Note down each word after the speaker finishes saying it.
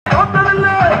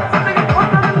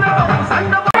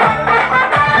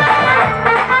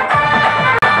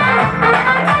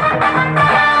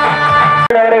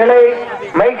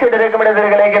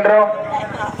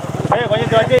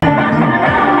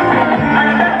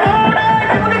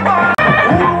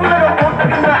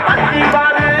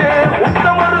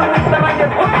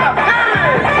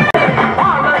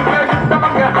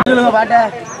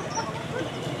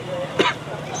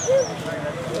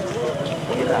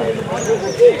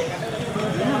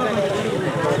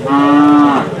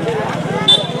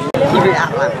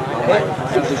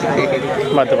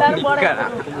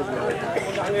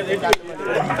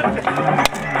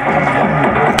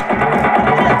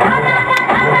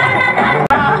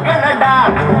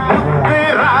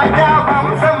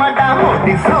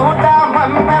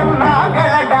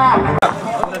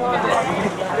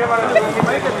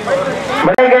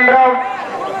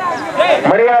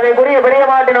மரியாதைக்குரிய பெரிய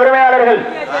மாட்டின் உரிமையாளர்கள்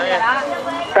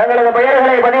தங்களது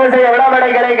பெயர்களை பதிவு செய்ய விடாமடை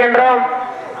கிடைக்கின்றோம்.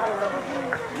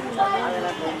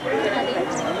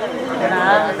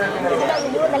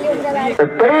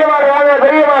 பெரிய மாடு வாங்க,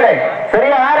 பெரிய மாடு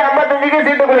சரியா 6:55க்கு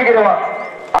சீட்டு குளிக்கிறோம்.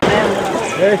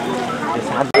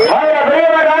 பெரிய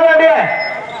மாடு வாங்க அப்படியே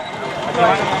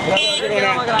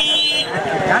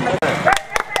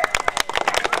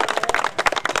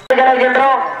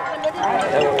கிடைக்கின்றோம்.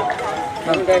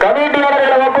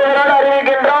 கமிட்டியாளர்களை ஒப்புதலோடு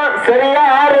அறிவிக்கின்றோம். சரியா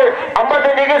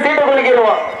 6:55க்கு சீட்டு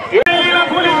குளிக்கிறோம்.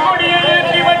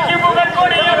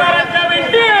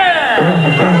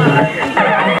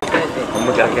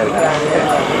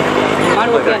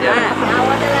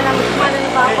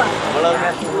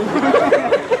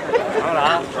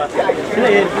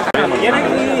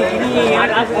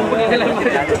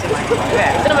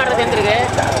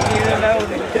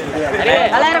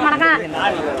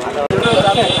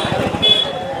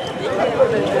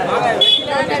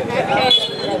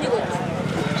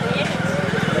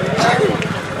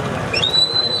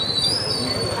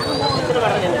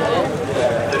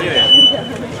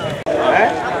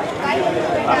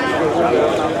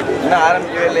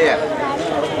 ஆரம்பிக்கவே இல்லையா?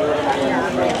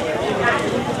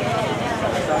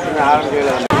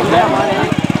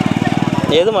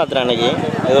 எது மாத்திரம் அன்னைக்கு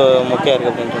ஏதோ முக்கியம்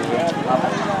இருக்கு அப்படின்னு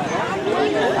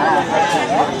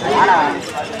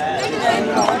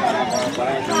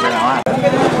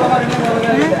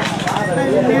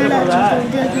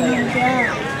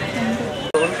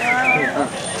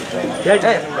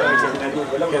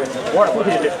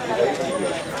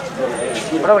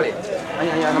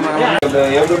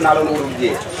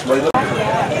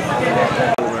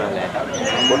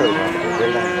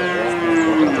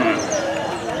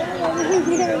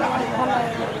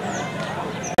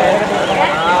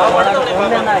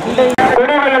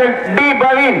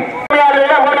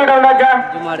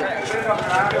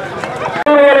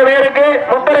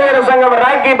முத்தரையர் சங்கம்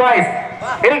ராக்கி பாய்ஸ்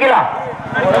இருக்கலாம்.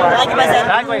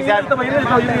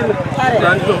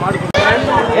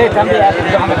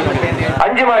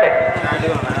 5 மாடு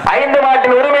 5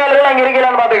 மாட்டின் உரிமையாளர்கள் அங்க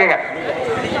இருக்கலான்னு பாத்துக்கங்க.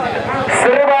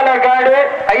 சிறுபாலக்காடு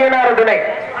ஐயனார் துணை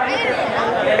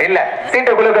இல்ல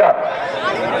சீட்டை குலுக்கிறோம்.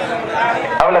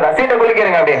 அவ்வளவுதான் சீட்டை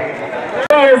குலுக்கிறீங்க. அப்படியே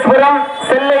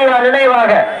செல்லையா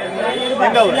நினைவாக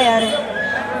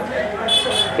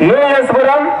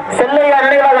யூஎஸ்புரம் செல்லையா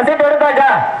நினைவாக சீட்டு எடுத்தாச்சா?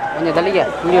 கொஞ்சம் தள்ளிக்க.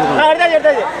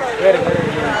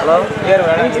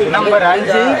 நம்பர்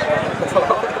 5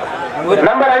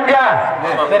 நம்பர் 5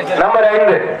 நம்பர்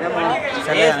 5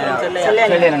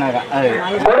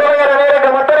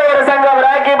 முத்தரையர் சங்கம்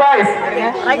ராக்கி பாய்ஸ்.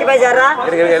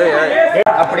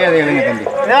 அப்படியே அதை எழுங்க தம்பி.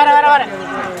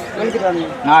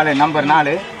 4 நம்பர்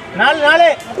 4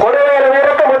 கொடுவையர்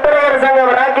வீரருக்கு முத்தரையர்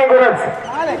சங்கம் rakhi குரல்ஸ்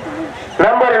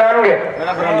number 4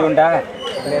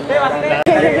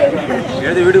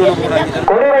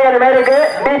 கொடுவையர் மேருக்கு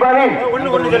D Paveen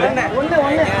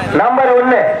number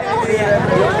 1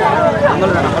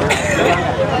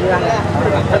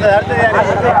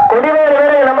 கொடுவையர்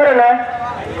மேருக்கு number என்ன?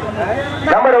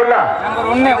 நம்பர் 1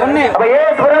 அப்ப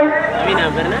ஏஸ்வரம்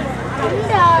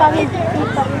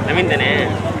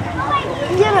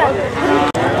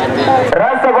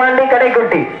ராசபாண்டி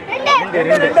கடைக்குட்டி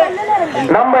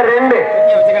நம்பர் 2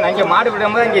 அங்கே மாடு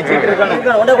விடும்போது இங்கே சீட்டு இருக்கணும்.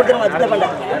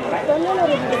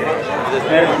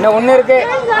 இன்னும் 1 இருக்கு.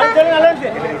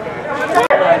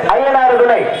 ஐயனார்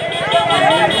துணை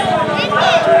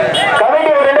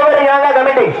கமிட்டி ஒரு 2 பேரும் யாரா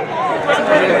கமிட்டி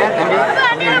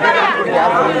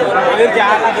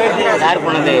யார்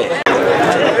போனது?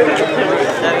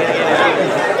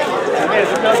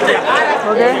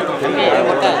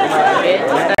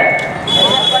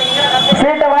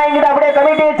 சீட்டை வாங்கிட்டு அப்படியே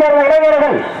கமிட்டியை சேர்ந்த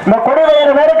இளைஞர்கள் இந்த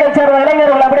கொடுவையர் மேற்கை சேர்ந்த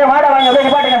இளைஞர்கள் அப்படியே மாட வாங்கி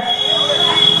அப்படியே பாட்டுங்க.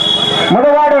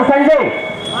 முதுவாடு சஞ்சய்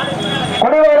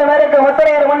கொடுவையர் மேற்கு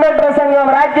முத்தரையர் முன்னேற்ற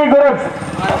சங்கம் ராக்கி குரூப்ஸ்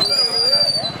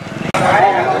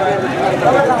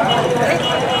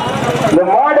இந்த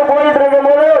மாடு போயிட்டு இருக்கும்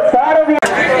போது சாரதி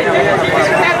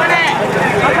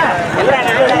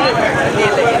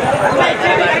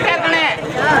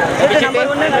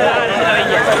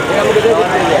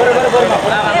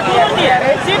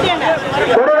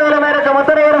கொடுவையர் மேற்கு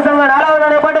முத்தரையர்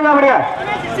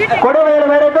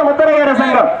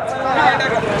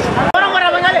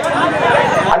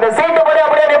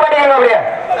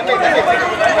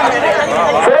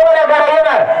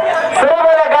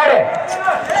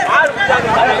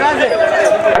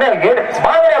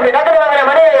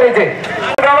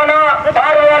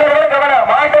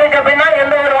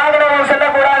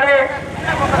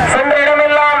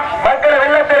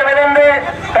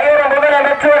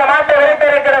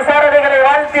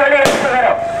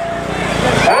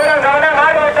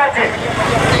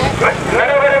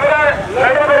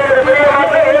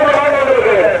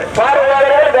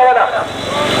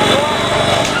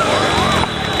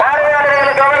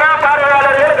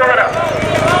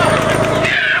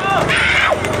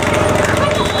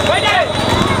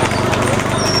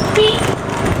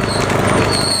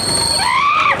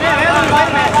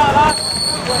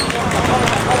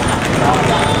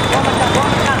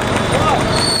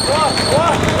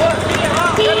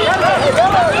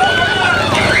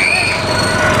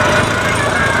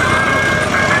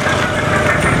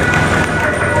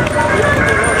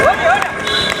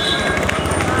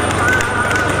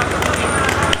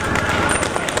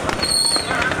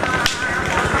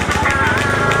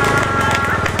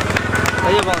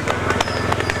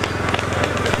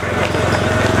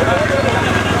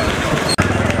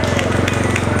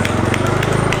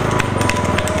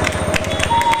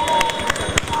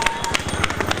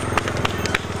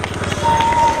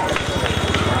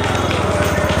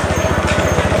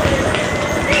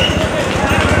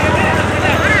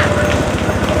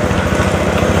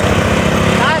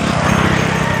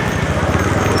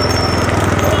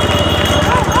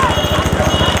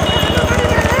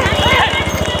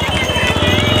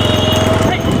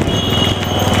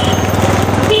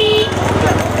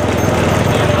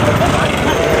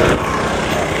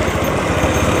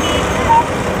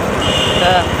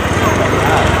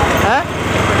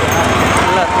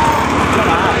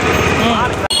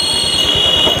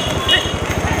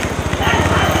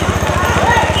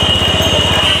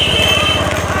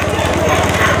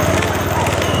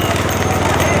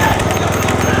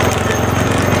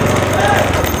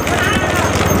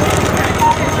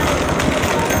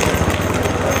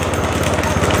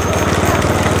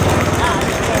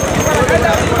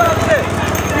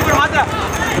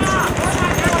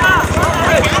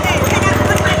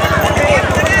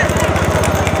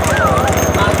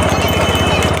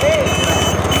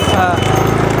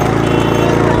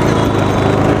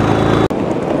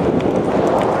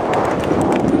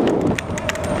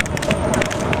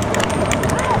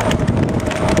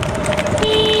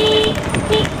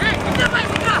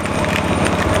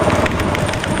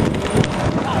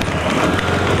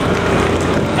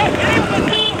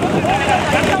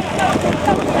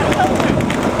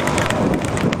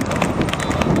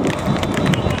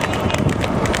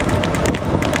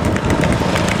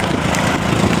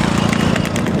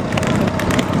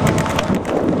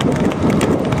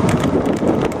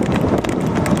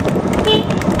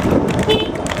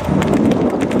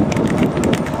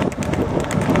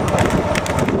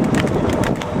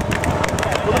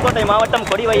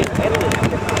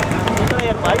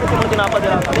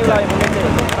 40 சதவிழாவை முன்னிட்டு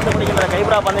நடந்து முடிகின்ற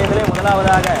கைபுரா பந்தயத்திலே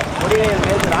முதலாவதாக கொடிகையில்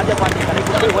மேற்கு ராஜபாண்டி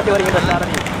கடைக்குட்டி ஓட்டி வருகின்ற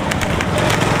சாரதி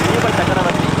தீபன்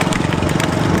சக்கரவர்த்தி.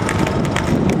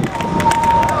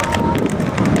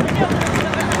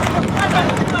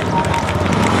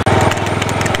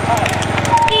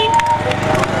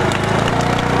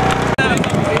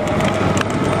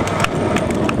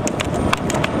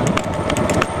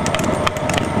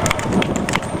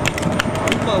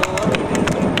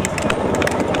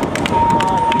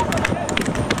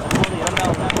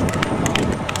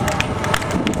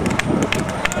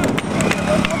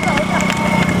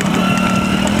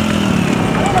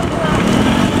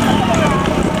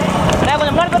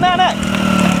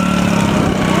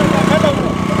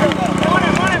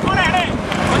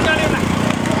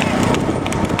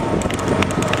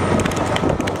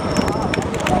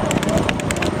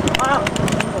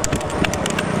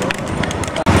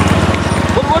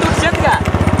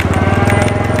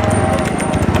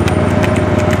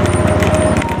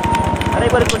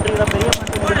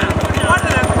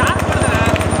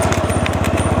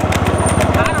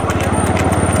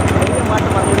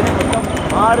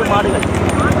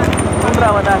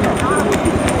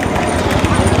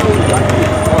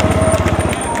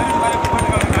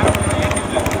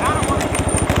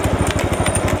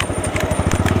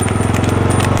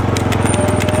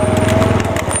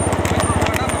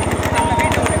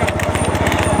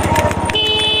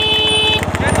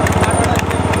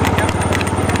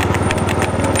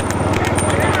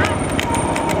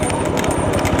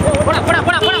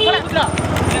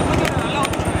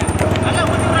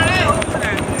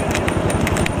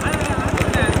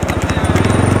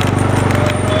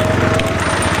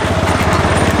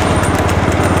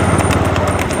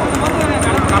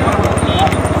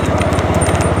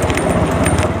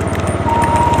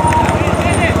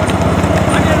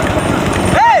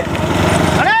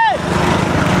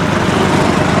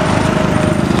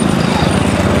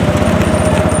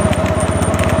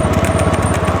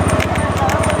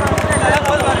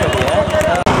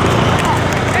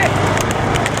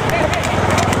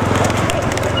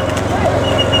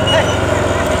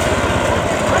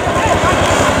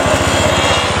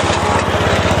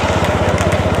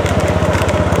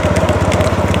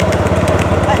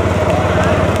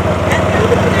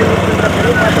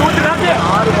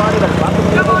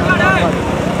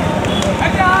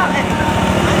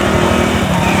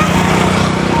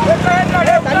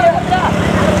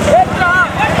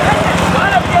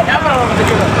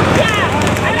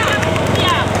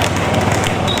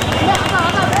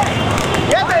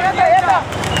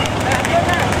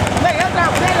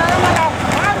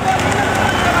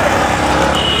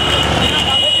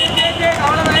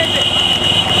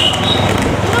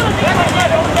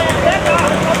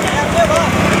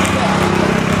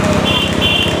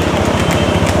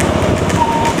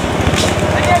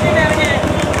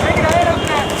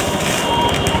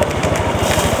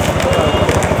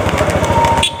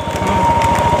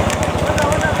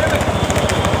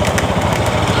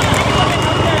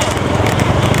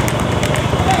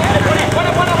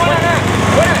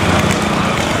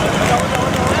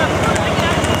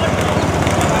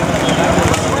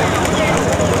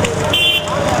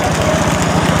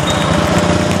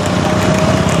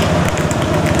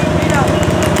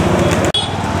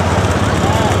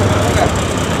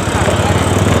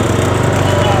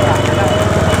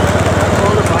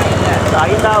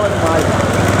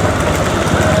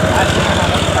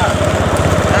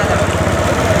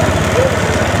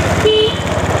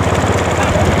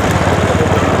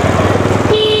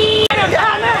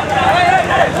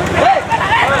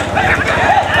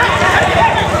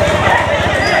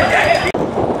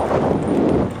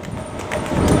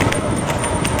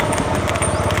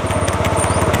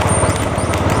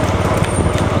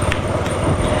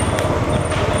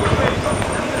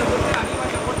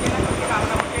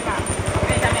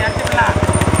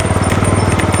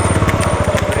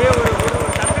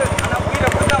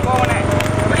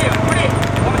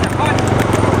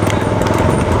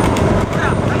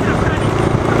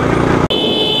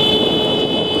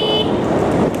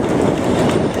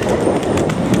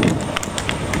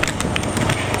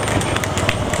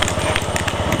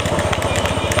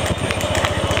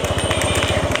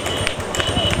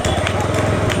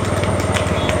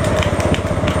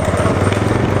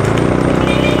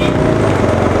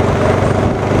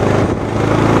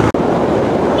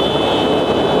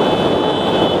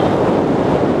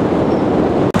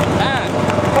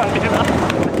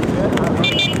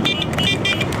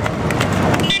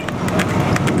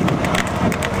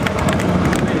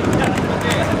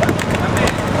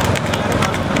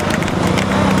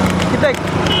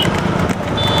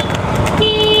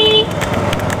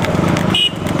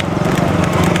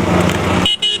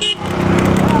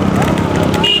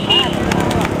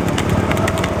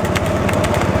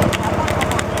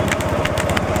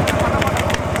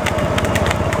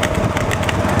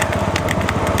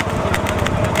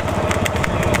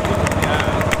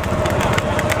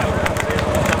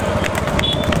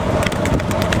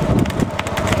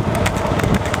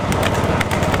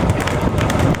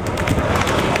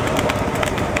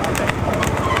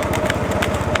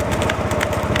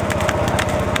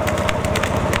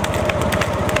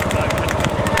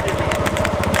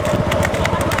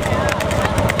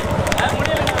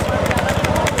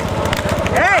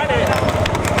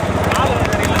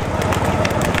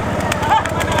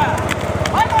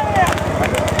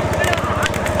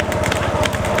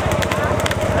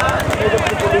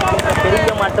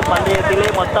 பந்தயத்திலே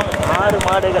மொத்தம் 6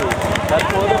 மாடுகள்.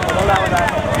 தற்போது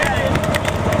முதலாவதாக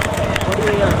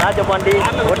கொடிவேல் ராஜபாண்டி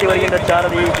ஓட்டி வருகின்ற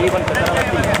சாரதி ஜீவன்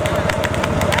சக்கரவர்த்தி.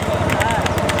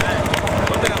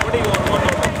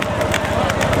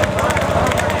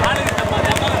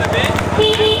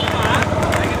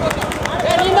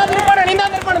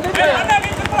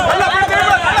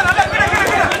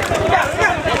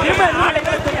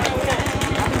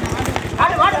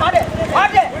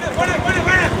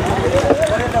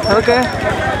 ஓகே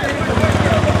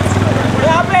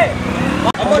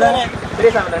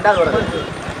ரெண்டாவது வருது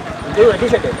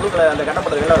டிஷர்ட் ப்ளூ கலர் அந்த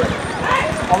கட்டப்பட்டது ரெண்டாவது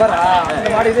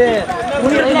மாடு இது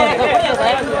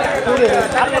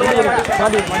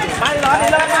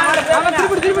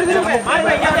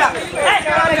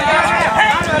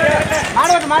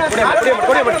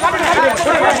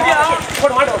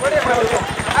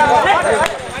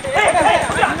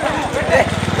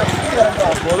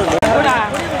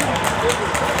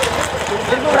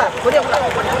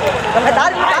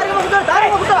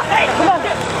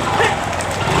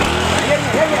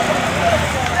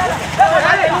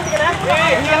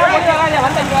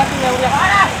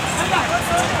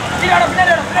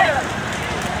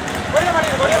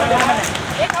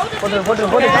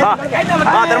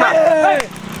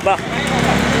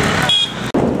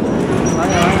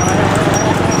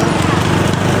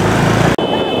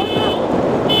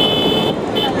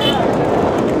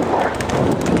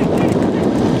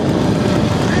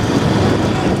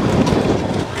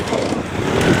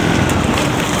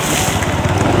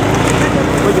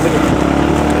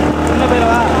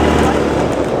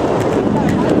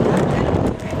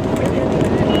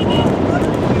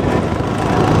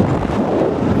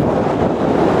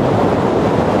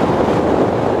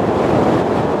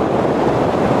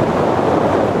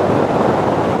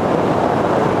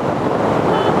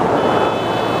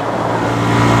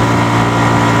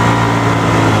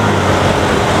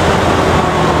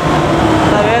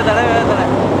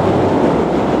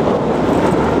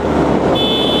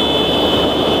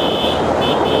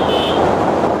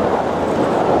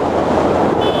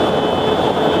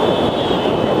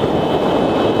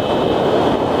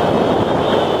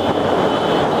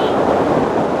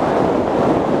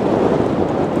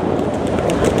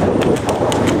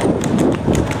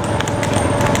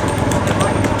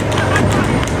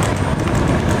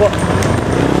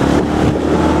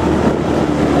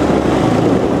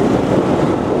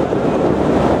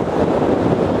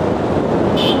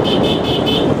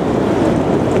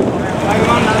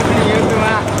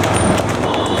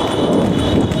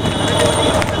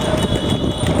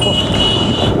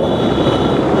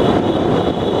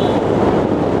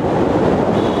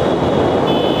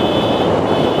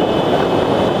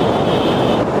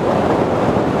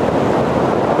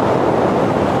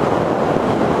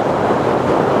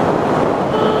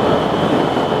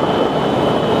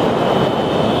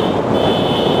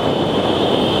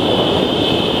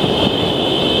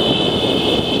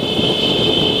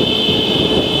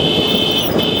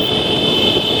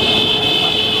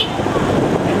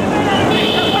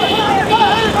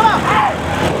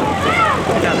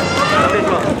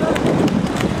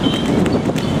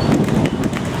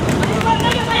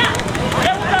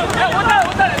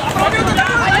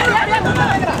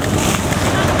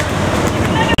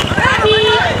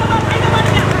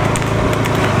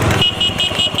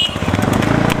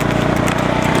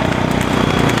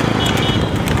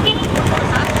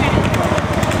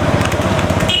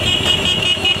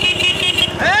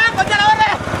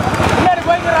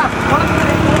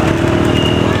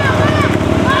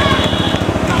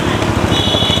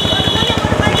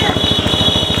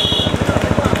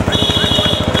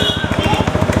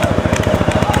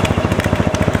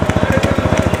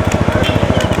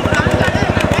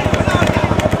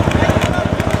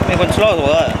கொஞ்சம் ஸ்லோ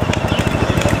ஆகுவா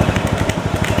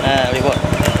அப்படி போ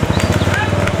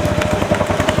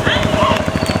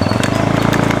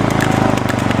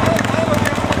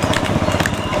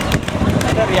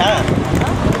விட்டுறியா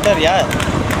விட்டுறியா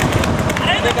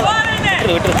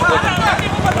விட்டுரு விட்டுரு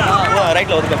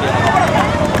ரைட்டில் ஒதுக்க போயிட்டேன்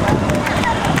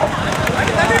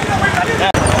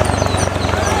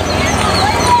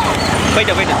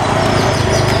போயிட்டேன்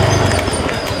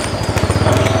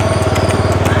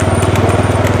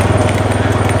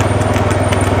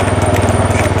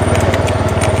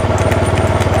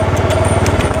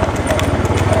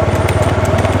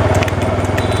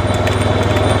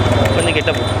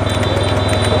கிட்ட போ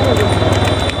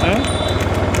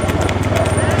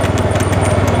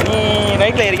நீ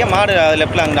ரைட்டில் இருக்க மாடு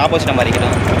லெஃப்டில் அங்கே ஆப்போசிட்டாக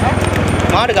மாறிக்கணும்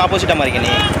மாடுக்கு ஆப்போசிட்டாக மாறிக்க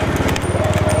நீ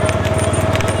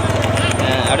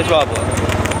அப்படி ஸ்லோவாக போ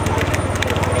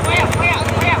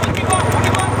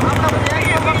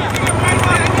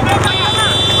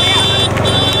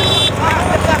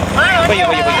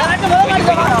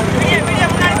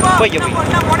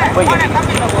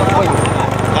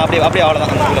அப்படியே அப்படியே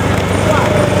அவ்வளோதான் அந்த உள்ள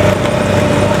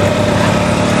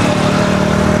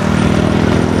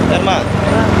சரிம்மா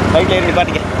ரைட்டில் ஏறி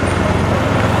நிப்பாட்டிக்க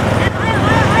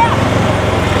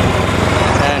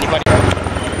நிப்பாட்டி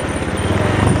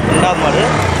ரெண்டாவது மாடு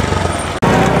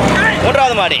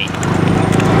மூன்றாவது மாடு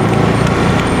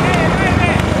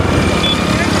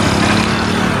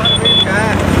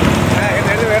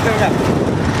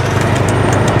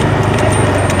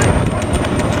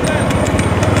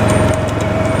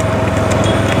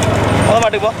முதல்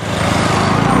மாட்டுக்கு போ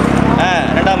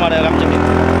ரெண்டாவது மாடு காமிச்சு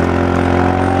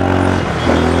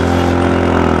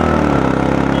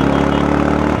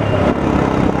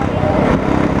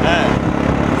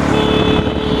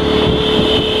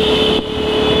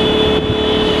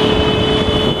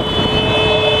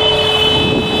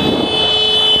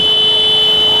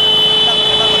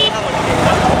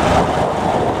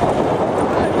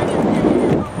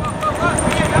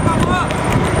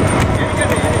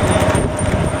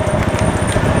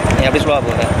எப்படி ஸ்லோவாக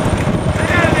போகுது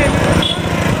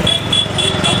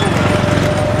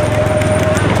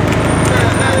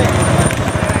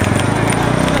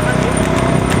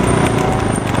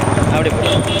அப்படி போ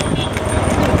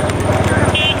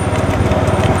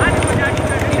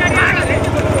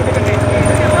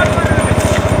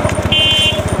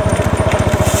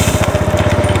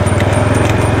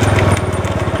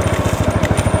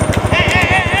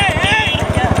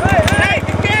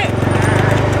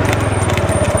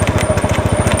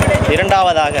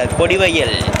இரண்டாவதாக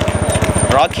கொடிவையல்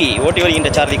ராக்கி ஓட்டி வருகின்ற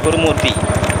சாரதி குருமூர்த்தி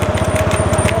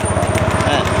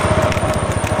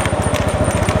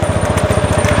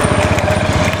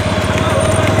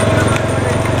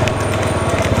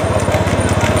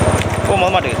போ முத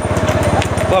மாட்டுக்கு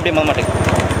போ அப்படியே முத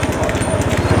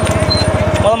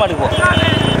மாட்டுக்கு போ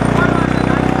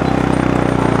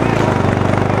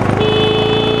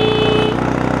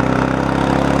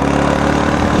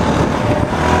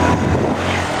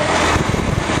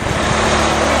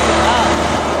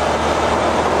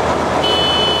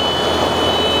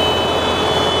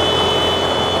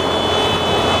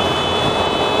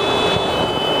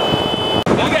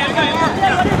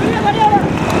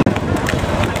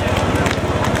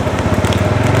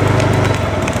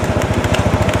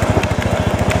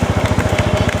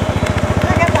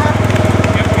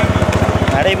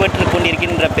நடைபெற்று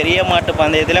கொண்டிருக்கின்ற பெரிய மாட்டு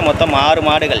பந்தயத்தில் மொத்தம் 6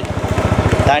 மாடுகள்.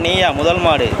 தனியாக முதல்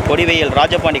மாடு கொடிவையல்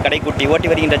ராஜபாண்டி கடைக்குட்டி ஓட்டி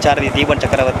வருகின்ற சாரதி தீபன்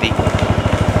சக்கரவர்த்தி.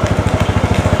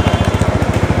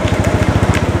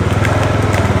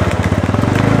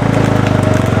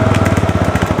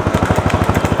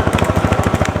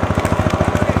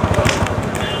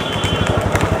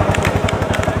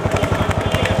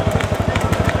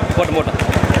 போட்டோம்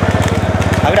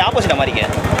அப்படியே ஆப்போசிட்டாக மாறிக்க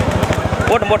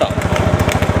போட்டோம்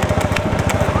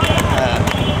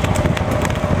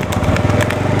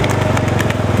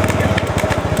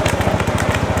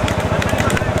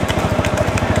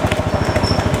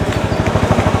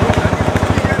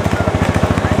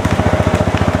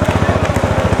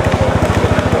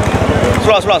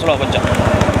ஸ்லோ கொஞ்சம்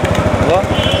ஓ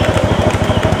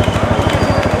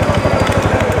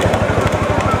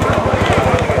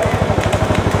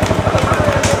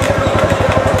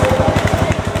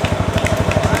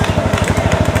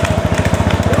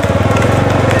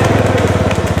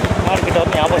மார்க்கெட்டை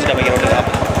வந்து ஆப்போசிட்டாக வைக்கிற விட்டு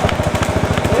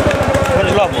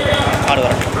கொஞ்சம் ஸ்லோவாக போகும் மாடு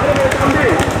வர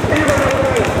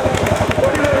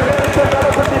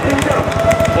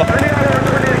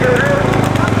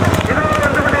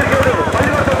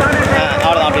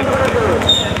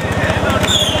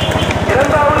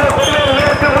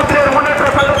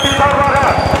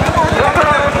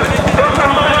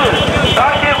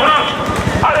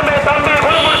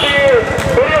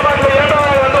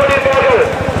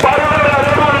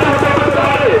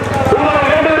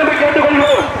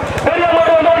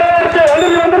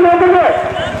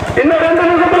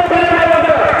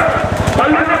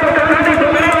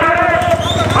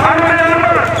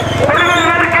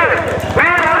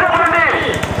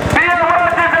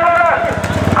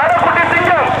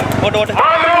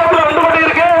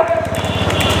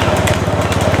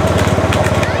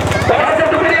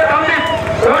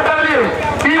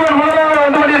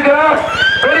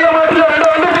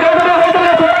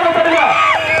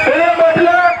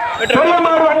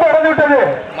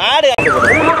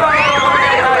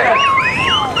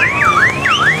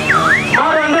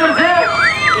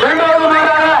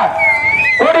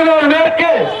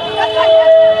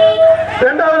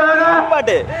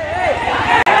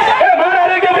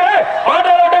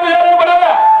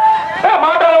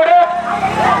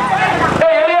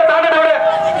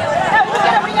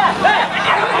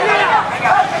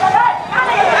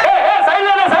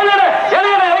சைடுல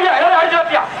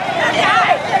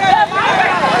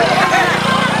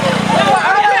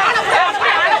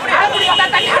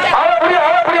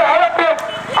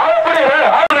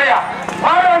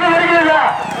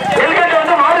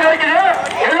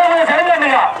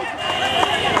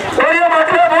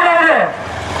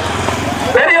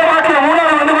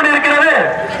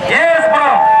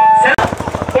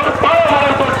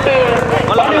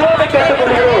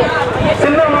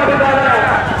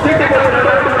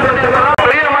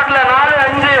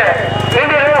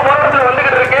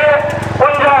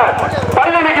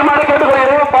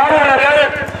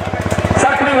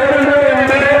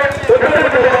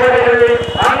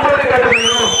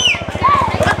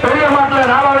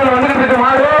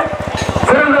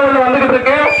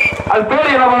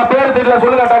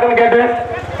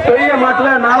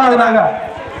இரண்டாவதாக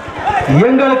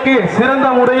எங்களுக்கு சிறந்த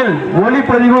முறையில்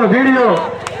ஒளிப்பதிவு வீடியோ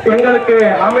எங்களுக்கு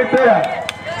அமைத்து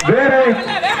வேறு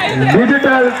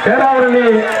டிஜிட்டல் பேராவரணி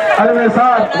அறிஞர்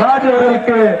சார் ராஜ்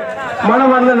அவர்களுக்கு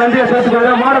மனமார்ந்த நன்றியை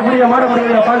சேர்த்துக்கொள்ள மாடக்கூடிய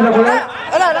பாடக்கூடிய பாடக்கூடிய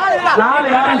நாலு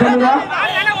யாரும் சொல்லுங்க